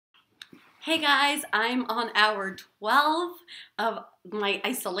Hey guys, I'm on hour 12 of my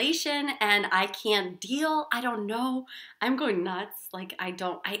isolation and I can't deal. I don't know. I'm going nuts.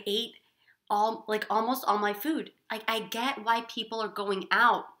 I ate almost all my food. I get why people are going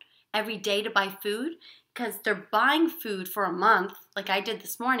out every day to buy food because they're buying food for a month like I did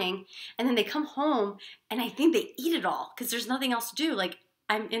this morning, and then they come home and I think they eat it all because there's nothing else to do.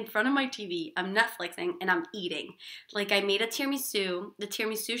 I'm in front of my TV, I'm Netflixing, and I'm eating. I made a tiramisu. The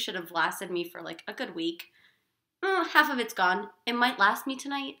tiramisu should have lasted me for a good week. Half of it's gone. It might last me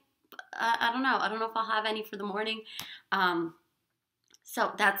tonight. I don't know. I don't know if I'll have any for the morning.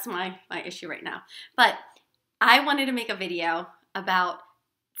 So that's my issue right now. But I wanted to make a video about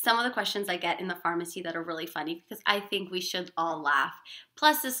some of the questions I get in the pharmacy that are really funny because I think we should all laugh.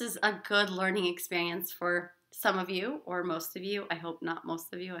 Plus, this is a good learning experience for some of you or most of you. I hope not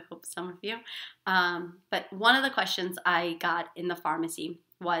most of you. I hope some of you. But one of the questions I got in the pharmacy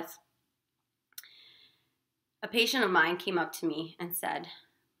was a patient of mine came up to me and said,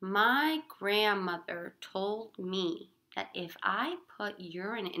 "My grandmother told me that if I put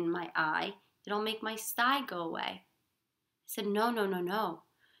urine in my eye, it'll make my STYE go away." I said, "No, no, no, no.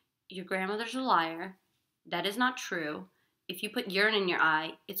 Your grandmother's a liar. That is not true. If you put urine in your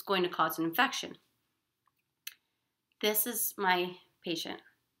eye, it's going to cause an infection." This is my patient.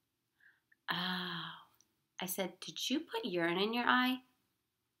 Oh. I said, "Did you put urine in your eye?"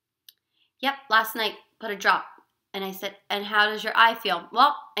 "Yep, last night, put a drop." And I said, "And how does your eye feel?"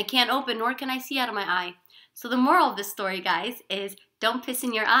 "Well, I can't open nor can I see out of my eye." So the moral of this story, guys, is don't piss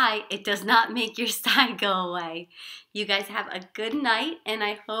in your eye. It does not make your STYE go away. You guys have a good night, and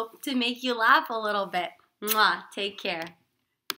I hope to make you laugh a little bit. Mwah, take care.